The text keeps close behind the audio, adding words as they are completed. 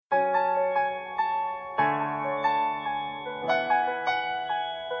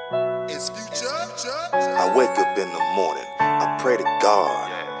I wake up in the morning, I pray to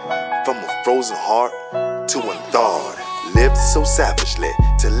God. From a frozen heart to unthawed. Lived so savagely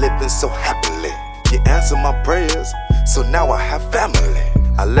to living so happily. You answer my prayers, so now I have family.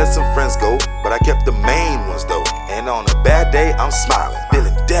 I let some friends go, but I kept the main ones though. And on a bad day, I'm smiling,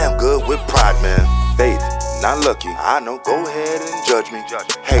 feeling damn good with pride, man. Faith, not lucky, I know, go ahead and judge me.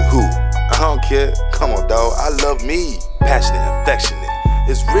 Hey, who? I don't care, come on dawg, I love me. Passionate, affectionate,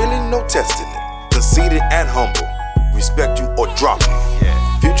 there's really no testing it. Conceited and humble, respect you or drop you.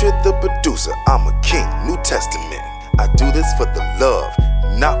 Future the producer, I'm a king, New Testament. I do this for the love,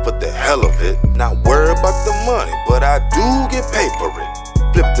 not for the hell of it. Not worried about the money, but I do get paid for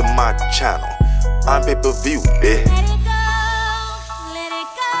it. Flip to my channel, I'm pay-per-view, bitch. Let it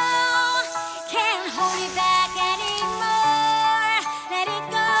go, can't hold it back anymore. Let it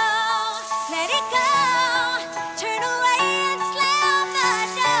go, turn away and slam the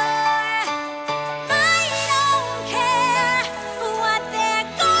door. I don't care what they're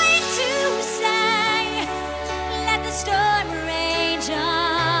going to say. Let the storm rage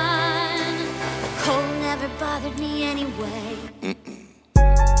on. Cold never bothered me anyway.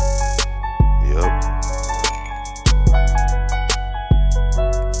 Yup.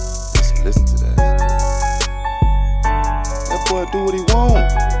 Listen to that. That boy do what he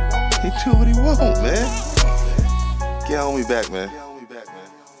want. He do what he want, man. Get on me back, man.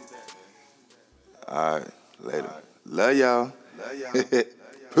 Alright, later. Love y'all.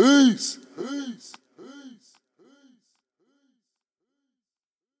 Peace.